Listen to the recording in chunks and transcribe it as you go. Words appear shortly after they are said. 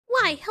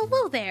Hi,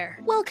 hello there.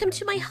 Welcome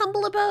to my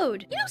humble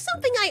abode. You know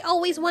something I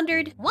always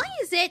wondered? Why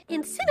is it,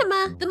 in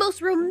cinema, the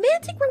most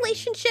romantic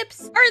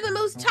relationships are the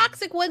most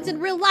toxic ones in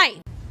real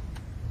life?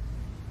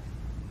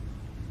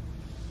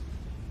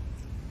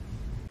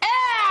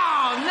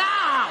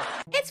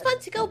 It's fun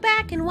to go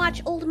back and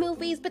watch old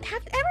movies, but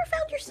have you ever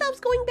found yourselves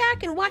going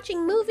back and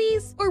watching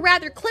movies, or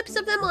rather clips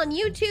of them on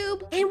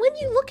YouTube, and when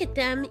you look at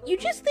them, you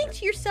just think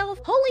to yourself,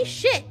 holy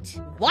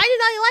shit, why did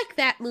I like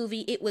that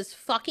movie? It was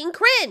fucking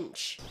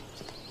cringe.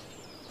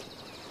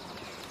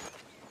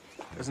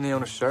 Doesn't he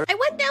own a shirt? I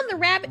went down the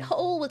rabbit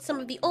hole with some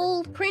of the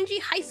old, cringy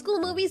high school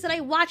movies that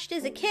I watched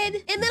as a kid,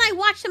 and then I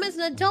watched them as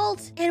an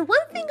adult, and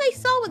one thing I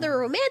saw with the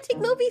romantic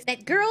movies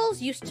that girls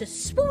used to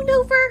swoon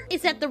over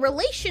is that the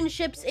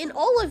relationships in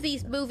all of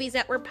these movies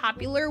that were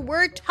popular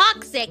were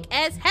toxic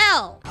as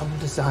hell. I'm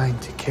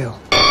designed to kill.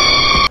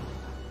 I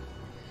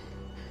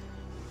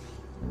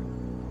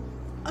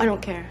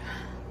don't care.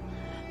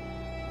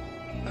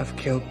 I've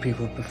killed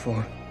people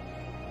before.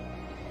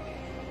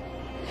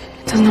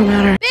 It does not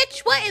matter.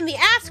 Bitch, what in the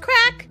ass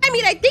crack? I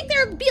mean, I think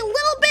there'd be a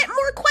little bit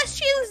more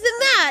questions than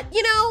that.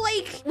 You know,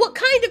 like, what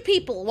kind of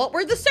people? What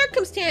were the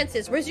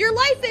circumstances? Was your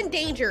life in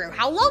danger?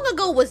 How long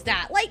ago was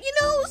that? Like, you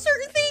know,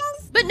 certain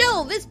things. But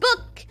no, this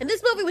book and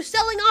this movie was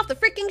selling off the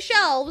freaking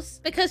shelves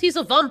because he's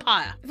a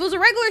vampire. If it was a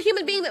regular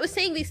human being that was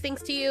saying these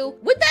things to you,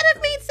 would that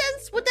have made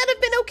sense? Would that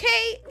have been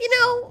okay? You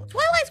know,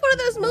 Twilight's one of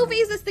those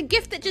movies that's the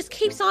gift that just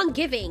keeps on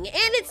giving. And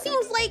it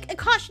seems like a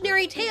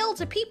cautionary tale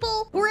to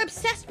people who are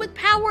obsessed with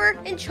power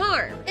and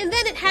charm. And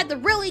then it had the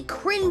really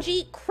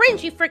cringy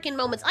freaking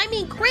moments. I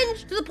mean,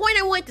 cringe to the point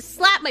I wanted to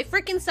slap my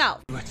freaking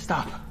self.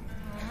 Stop.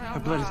 Her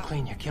blood is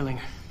clean. You're killing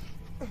her.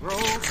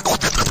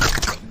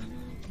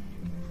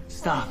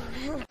 Stop.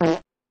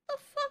 The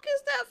fuck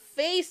is that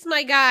face,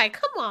 my guy?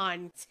 Come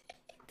on.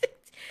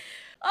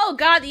 Oh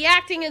god, the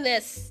acting in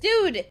this.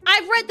 Dude,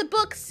 I've read the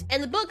books,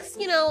 and the books,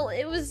 you know,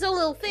 it was its own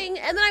little thing,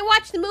 and then I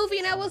watched the movie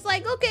and I was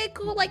like, okay,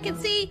 cool, I can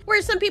see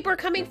where some people are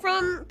coming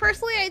from.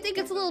 Personally, I think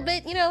it's a little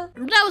bit, you know,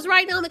 but I was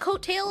riding on the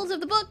coattails of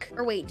the book.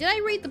 Or wait, did I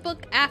read the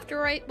book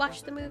after I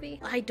watched the movie?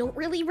 I don't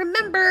really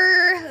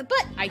remember,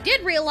 but I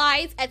did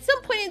realize at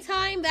some point in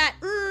time that,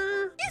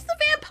 is the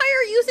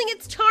vampire using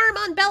its charm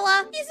on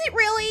Bella? Is it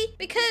really?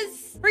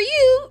 Because for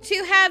you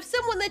to have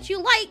someone that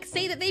you like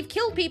say that they've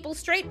killed people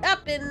straight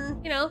up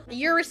and, you know,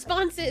 your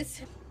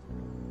responses.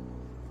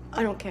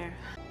 I don't care.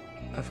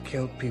 I've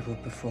killed people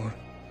before.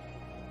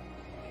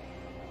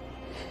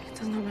 It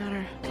does not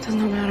matter. It does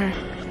not matter.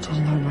 It does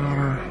not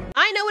matter.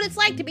 I know what it's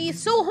like to be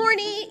so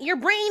horny, your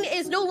brain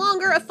is no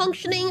longer a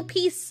functioning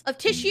piece of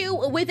tissue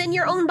within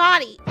your own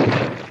body.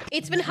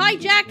 It's been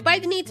hijacked by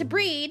the need to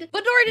breed,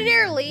 but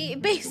ordinarily,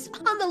 based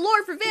on the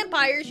lore for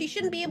vampires, you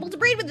shouldn't be able to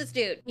breed with this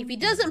dude. If he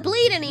doesn't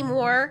bleed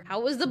anymore,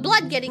 how is the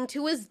blood getting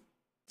to his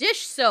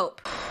dish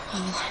soap?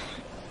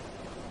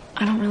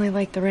 I don't really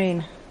like the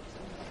rain.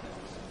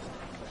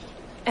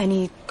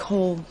 Any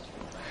cold,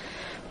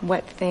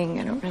 wet thing,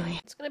 I don't really.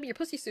 It's gonna be your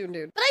pussy soon,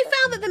 dude. But I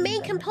found that the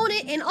main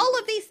component in all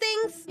of these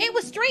things, it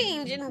was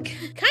strange and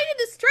kind of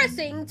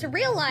distressing to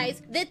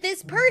realize that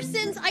this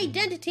person's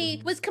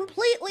identity was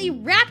completely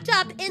wrapped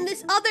up in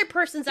this other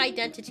person's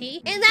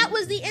identity, and that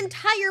was the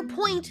entire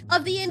point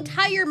of the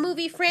entire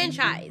movie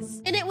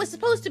franchise. And it was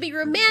supposed to be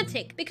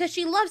romantic because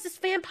she loves this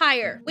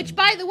vampire, which,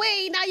 by the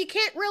way, now you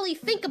can't really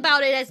think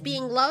about it as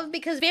being love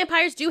because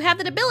vampires do have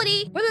that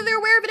ability, whether they're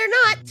aware of it or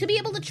not, to be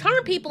able to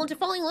charm people into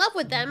falling in love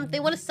with them if they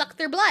want to suck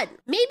their blood.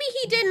 Maybe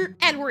he didn't,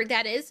 Edward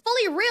that is,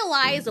 fully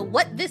realize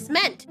what this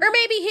meant. Or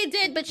maybe he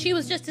did, but she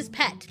was just his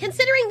pet.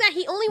 Considering that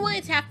he only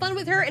wanted to have fun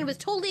with her and was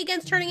totally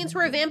against turning into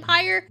a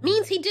vampire,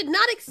 means he did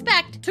not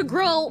expect to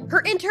grow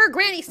her into her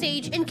granny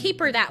stage and keep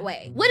her that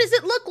way. What does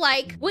it look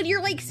like when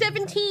you're like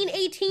 17,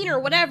 18, or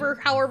whatever,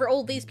 however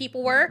old these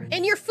people were,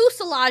 and you're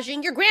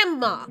fuselaging your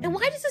grandma? And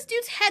why does this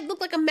dude's head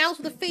look like a mouse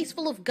with a face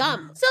full of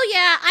gum? So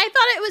yeah, I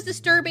thought it was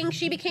disturbing.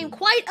 She became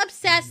quite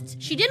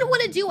obsessed. She didn't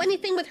want to do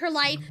anything with her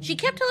life. She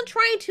kept on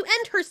trying to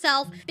end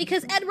herself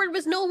because Edward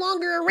was no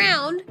longer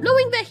around,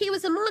 knowing that he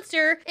was a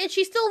monster, and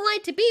she still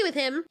wanted to be with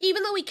him,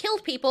 even though he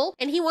killed people,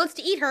 and he wants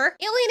to eat her,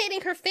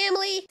 alienating her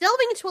family,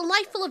 delving into a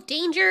life full of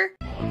danger.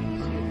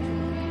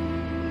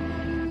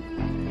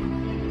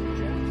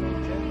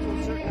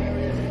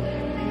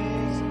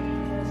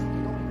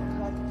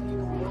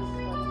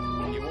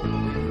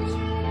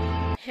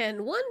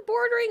 And one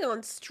bordering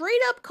on straight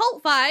up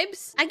cult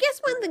vibes. I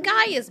guess when the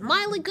guy is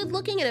mildly good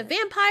looking and a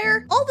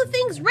vampire, all the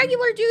things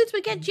regular dudes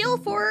would get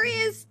jailed for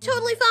is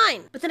totally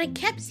fine. But then I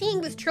kept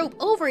seeing this trope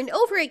over and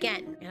over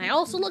again. And I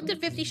also looked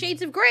at 50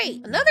 Shades of Grey,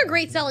 another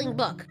great selling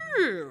book.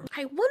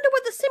 I wonder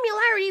what the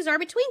similarities are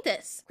between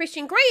this.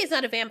 Christian Grey is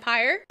not a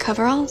vampire.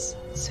 Coveralls,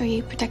 so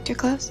you protect your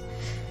clothes?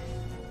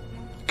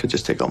 Could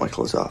just take all my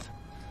clothes off.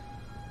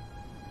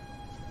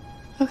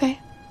 Okay.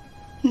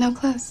 No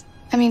clothes.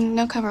 I mean,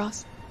 no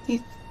coveralls.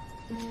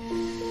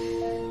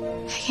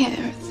 I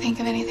can't think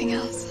of anything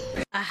else.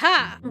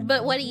 Aha!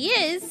 But what he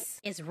is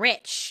is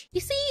rich.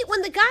 You see,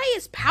 when the guy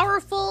is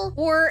powerful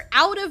or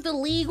out of the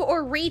league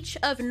or reach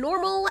of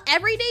normal,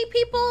 everyday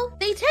people,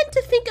 they tend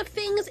to think of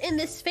things in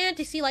this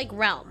fantasy-like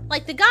realm.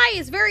 Like, the guy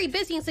is very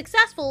busy and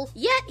successful,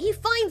 yet he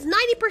finds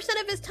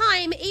 90% of his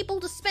time able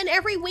to spend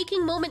every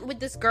waking moment with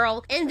this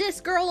girl and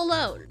this girl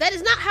alone. That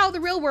is not how the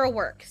real world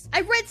works.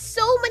 I've read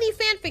so many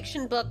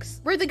fanfiction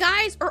books where the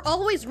guys are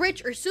always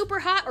rich or super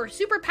hot or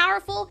super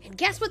powerful, and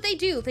guess what they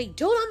do? They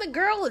dote on the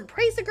girl and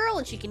praise the girl,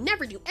 and she can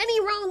never do any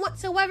wrong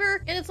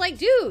whatsoever. And it's like,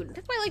 dude,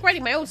 that's why I like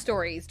writing my own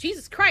stories.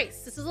 Jesus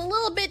Christ, this is a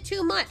little bit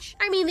too much.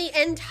 I mean,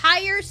 the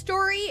entire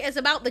story is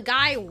about the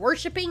guy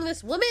worshiping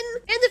this woman,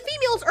 and the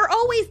females are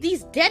always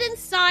these dead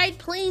inside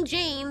plain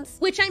Janes,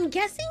 which I'm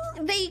guessing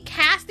they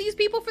cast these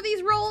people for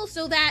these roles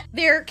so that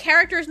their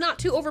character is not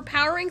too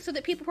overpowering, so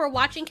that people who are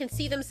watching can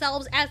see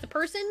themselves as the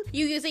person.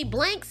 You use a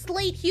blank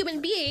slate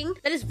human being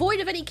that is void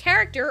of any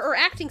character or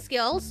acting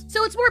skills,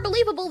 so it's more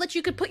believable that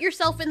you could put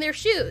yourself in their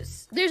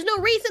shoes. There's no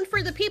reason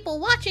for the people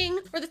watching,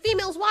 or the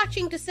females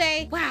watching, to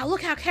say, wow,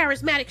 look how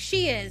charismatic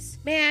she is.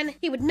 Man,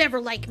 he would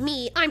never like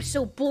me. I'm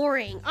so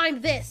boring.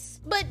 I'm this.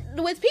 But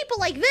with people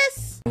like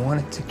this, I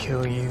wanted to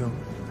kill you.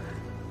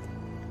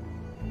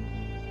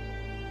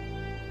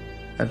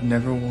 I've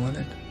never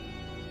wanted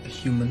a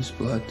human's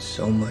blood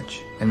so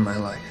much in my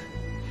life.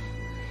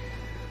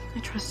 I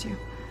trust you.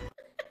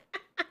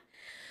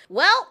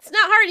 well, it's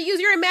not hard to use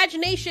your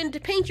imagination to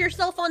paint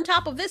yourself on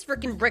top of this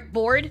frickin' brick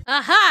board.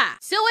 Aha!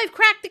 So I've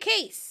cracked the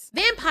case.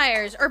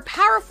 Vampires are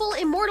powerful,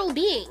 immortal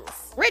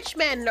beings. Rich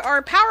men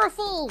are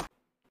powerful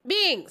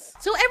beings.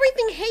 So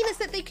everything heinous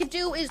that they could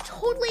do is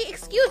totally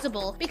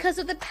excusable because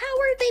of the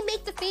power they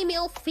make the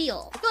female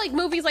feel. I feel like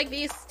movies like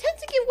these tend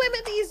to give women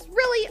these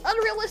really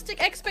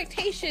unrealistic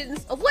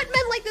expectations of what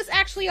men like this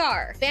actually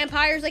are.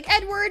 Vampires like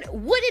Edward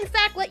would in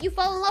fact let you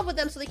fall in love with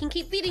them so they can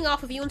keep feeding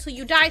off of you until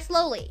you die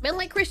slowly. Men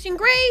like Christian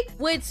Grey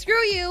would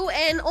screw you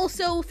and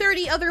also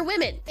 30 other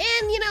women.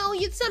 And you know,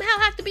 you'd somehow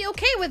have to be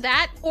okay with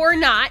that, or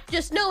not,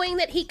 just knowing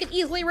that he could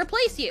easily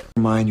replace you.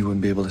 Mine, you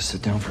wouldn't be able to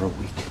sit down for a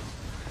week.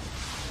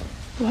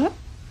 What?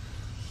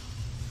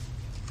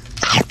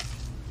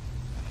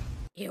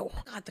 Ew,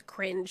 God, the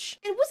cringe.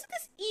 And wasn't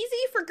this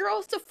easy for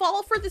girls to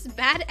fall for this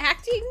bad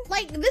acting?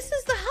 Like, this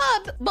is the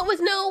hub, but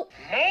with no...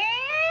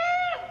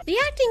 The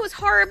acting was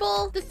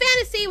horrible, the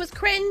fantasy was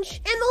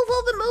cringe, and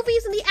although the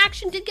movies and the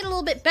action did get a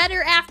little bit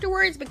better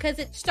afterwards because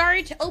it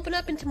started to open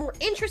up into more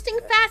interesting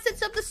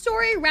facets of the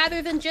story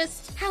rather than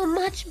just how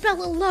much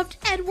Bella loved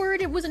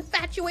Edward and was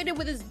infatuated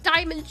with his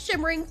diamond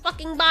shimmering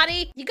fucking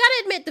body. You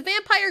gotta admit, the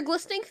vampire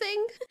glistening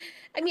thing,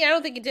 I mean, I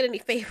don't think it did any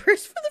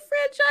favors for the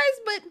franchise,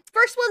 but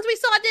first ones we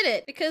saw did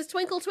it, because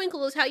twinkle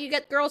twinkle is how you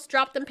get girls to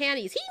drop them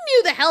panties. He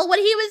knew the hell what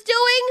he was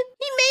doing.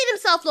 He made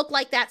himself look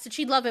like that so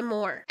she'd love him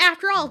more.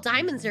 After all,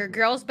 diamonds are a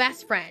girl's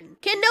best friend.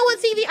 Can no one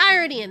see the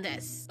irony in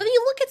this? When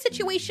you look at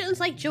situations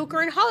like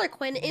Joker and Harley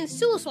Quinn in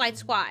Suicide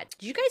Squad,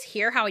 did you guys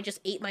hear how I just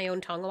ate my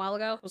own tongue a while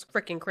ago? It was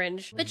freaking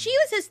cringe. But she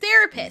was his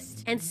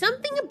therapist, and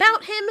something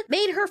about him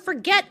made her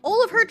forget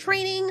all of her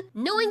training,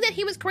 knowing that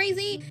he was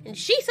crazy, and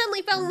she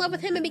suddenly fell in love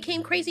with him and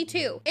became crazy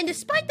too. And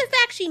despite the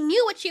fact she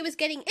knew what she was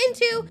getting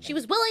into, she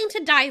was willing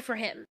to die for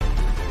him.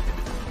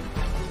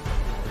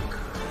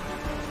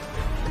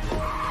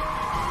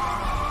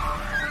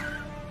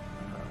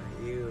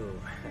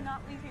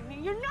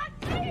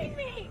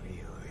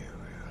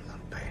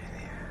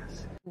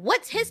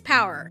 What's his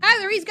power?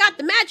 Either he's got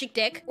the magic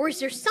dick, or is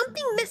there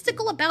something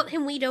mystical about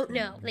him we don't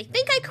know? And I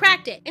think I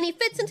cracked it, and he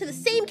fits into the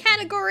same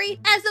category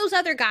as those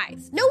other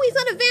guys. No, he's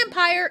not a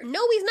vampire.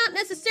 No, he's not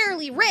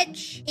necessarily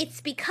rich. It's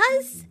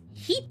because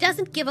he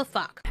doesn't give a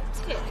fuck.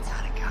 Got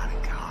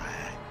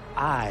it.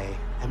 I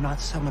am not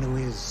someone who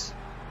is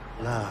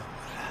loved.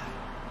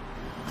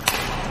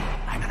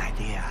 I'm an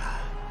idea.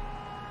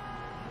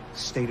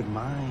 State of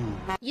mind.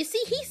 You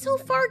see, he's so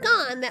far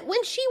gone that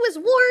when she was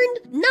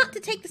warned not to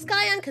take this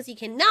guy on because he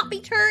cannot be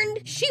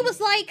turned, she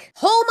was like,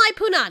 "Hold my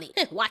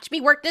punani. Watch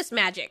me work this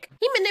magic."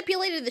 He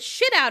manipulated the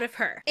shit out of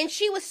her, and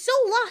she was so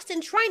lost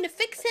in trying to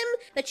fix him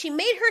that she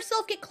made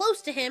herself get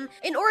close to him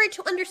in order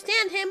to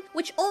understand him,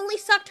 which only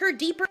sucked her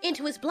deeper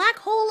into his black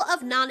hole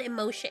of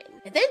non-emotion.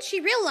 And then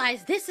she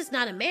realized this is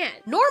not a man.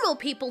 Normal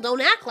people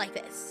don't act like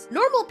this.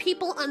 Normal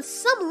people on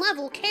some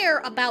level care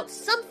about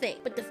something,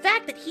 but the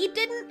fact that he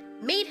didn't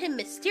made him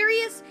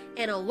mysterious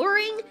and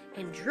alluring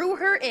and drew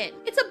her in.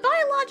 It's a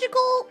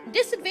biological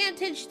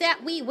disadvantage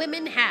that we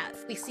women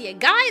have. We see a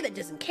guy that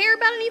doesn't care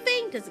about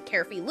anything, doesn't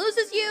care if he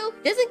loses you,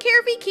 doesn't care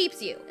if he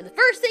keeps you. And the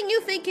first thing you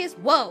think is,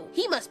 whoa,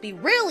 he must be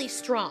really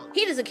strong.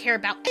 He doesn't care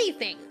about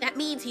anything. That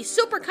means he's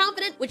super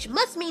confident, which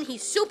must mean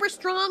he's super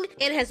strong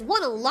and has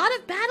won a lot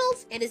of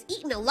battles and has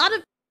eaten a lot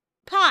of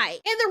pie.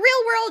 In the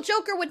real world,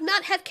 Joker would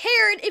not have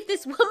cared if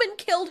this woman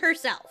killed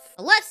herself.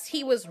 Unless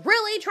he was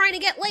really trying to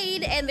get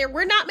laid and there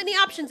were not many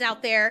options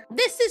out there.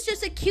 This is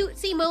just a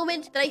cutesy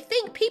moment that I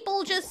think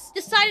people just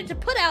decided to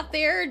put out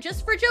there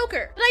just for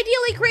Joker. But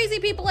ideally, crazy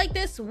people like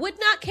this would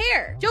not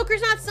care.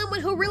 Joker's not someone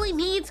who really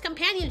needs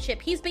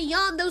companionship. He's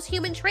beyond those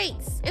human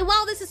traits. And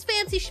while this is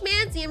fancy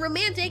schmancy and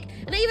romantic,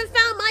 and I even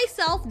found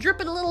myself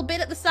dripping a little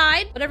bit at the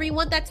side, whatever you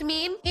want that to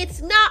mean,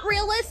 it's not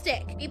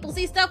realistic. People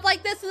see stuff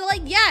like this and they're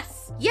like,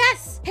 yes,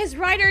 yes, his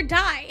ride or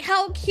die.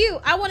 How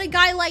cute. I want a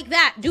guy like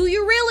that. Do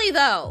you really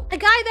though? A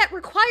guy that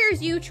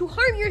requires you to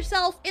harm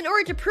yourself in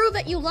order to prove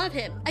that you love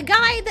him. A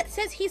guy that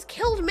says he's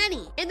killed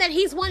many and that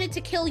he's wanted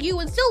to kill you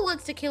and still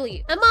wants to kill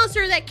you. A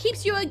monster that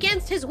keeps you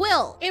against his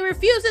will and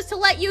refuses to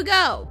let you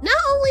go. Not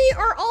only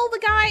are all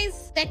the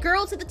guys that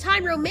girls at the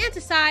time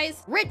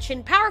romanticize rich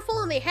and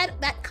powerful and they had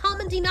that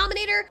common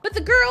denominator, but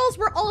the girls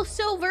were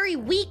also very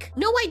weak,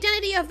 no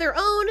identity of their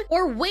own,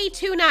 or way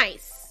too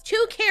nice.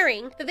 Too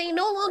caring that they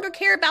no longer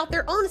care about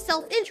their own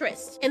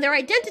self-interest, and their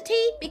identity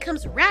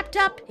becomes wrapped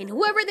up in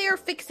whoever they are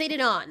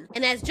fixated on.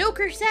 And as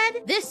Joker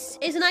said, this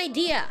is an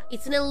idea.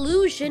 It's an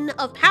illusion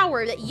of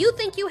power that you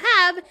think you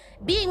have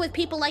being with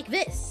people like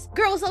this.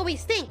 Girls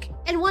always think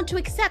and want to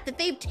accept that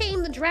they've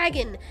tamed the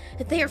dragon,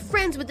 that they are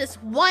friends with this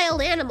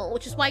wild animal,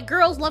 which is why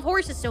girls love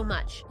horses so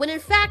much, when in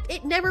fact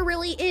it never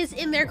really is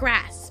in their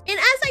grasp. And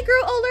as I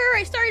grew older,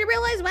 I started to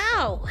realize,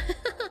 wow,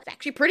 it's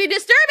actually pretty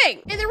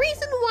disturbing. And the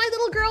reason why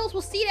little girls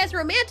will see it as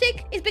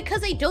romantic is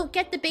because they don't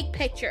get the big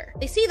picture.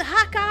 They see the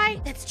hot guy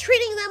that's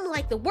treating them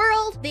like the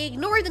world, they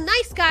ignore the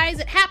nice guys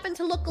that happen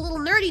to look a little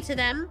nerdy to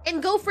them,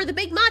 and go for the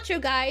big macho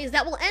guys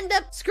that will end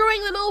up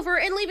screwing them over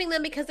and leaving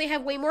them because they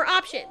have way more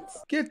options.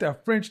 Get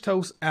that French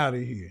toast out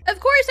of here. Of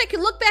course, I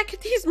can look back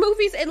at these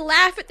movies and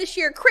laugh at the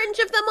sheer cringe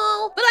of them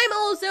all, but I'm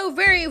also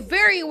very,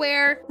 very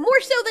aware,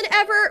 more so than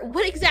ever,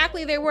 what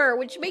exactly they were,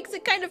 which makes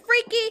it kind of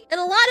freaky. And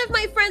a lot of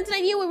my friends that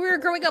I knew when we were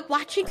growing up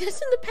watching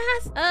this in the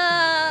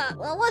past,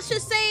 well, let's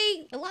just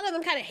say a lot of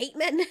them kind of hate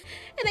men.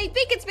 And I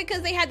think it's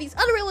because they had these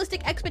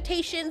unrealistic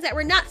expectations that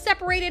were not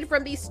separated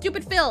from these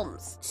stupid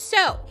films.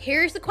 So,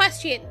 here's the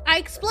question. I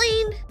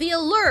explained the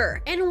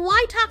allure and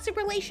why toxic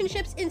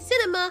relationships in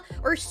cinema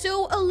are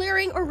so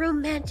alluring or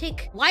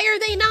romantic. Why are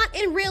they not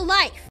in real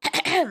life?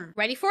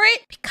 Ready for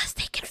it? Because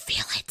they can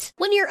feel it.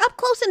 When you're up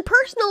close and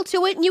personal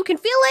to it and you can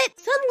feel it,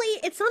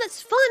 suddenly it's not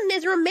as fun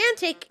as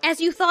romantic as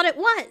you thought it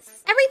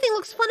was. Everything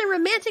looks fun and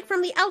romantic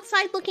from the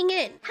outside looking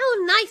in.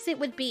 How nice it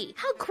would be.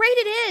 How great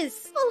it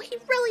is. Oh, he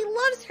really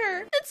loves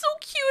her. It's so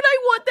cute. I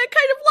want that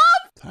kind of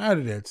love. Tired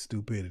of that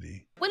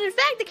stupidity. When in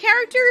fact, the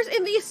characters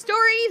in these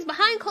stories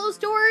behind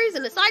closed doors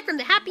and aside from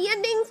the happy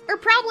endings are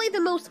probably the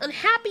most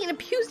unhappy and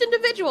abused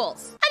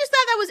individuals. I just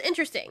thought that was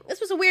interesting.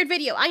 This was a weird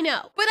video, I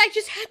know. But I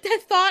just had that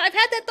thought. I've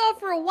had that thought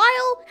for a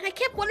while and I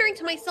kept wondering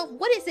to myself,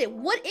 what is it?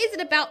 What is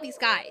it about these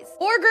guys?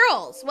 Or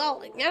girls?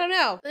 Well, I don't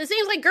know. It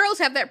seems like girls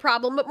have that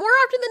problem, but more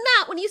often than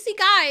not, when you see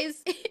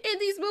guys in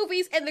these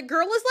movies and the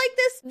girl is like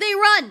this, they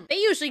run. They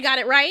usually got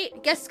it right. I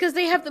guess because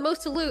they have the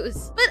most to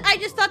lose. But I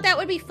just thought that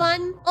would be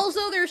fun.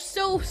 Also, they're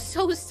so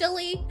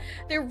silly.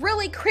 They're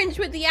really cringe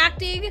with the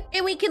acting,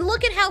 and we can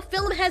look at how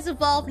film has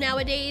evolved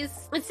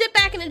nowadays and sit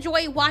back and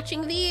enjoy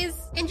watching these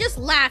and just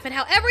laugh at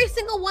how every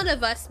single one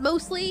of us,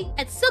 mostly,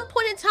 at some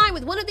point in time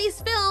with one of these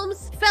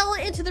films, fell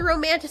into the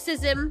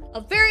romanticism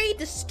of very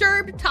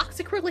disturbed,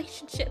 toxic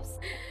relationships.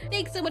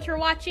 Thanks so much for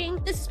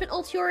watching. This has been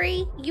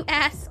Ultiori. You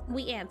ask,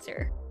 we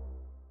answer.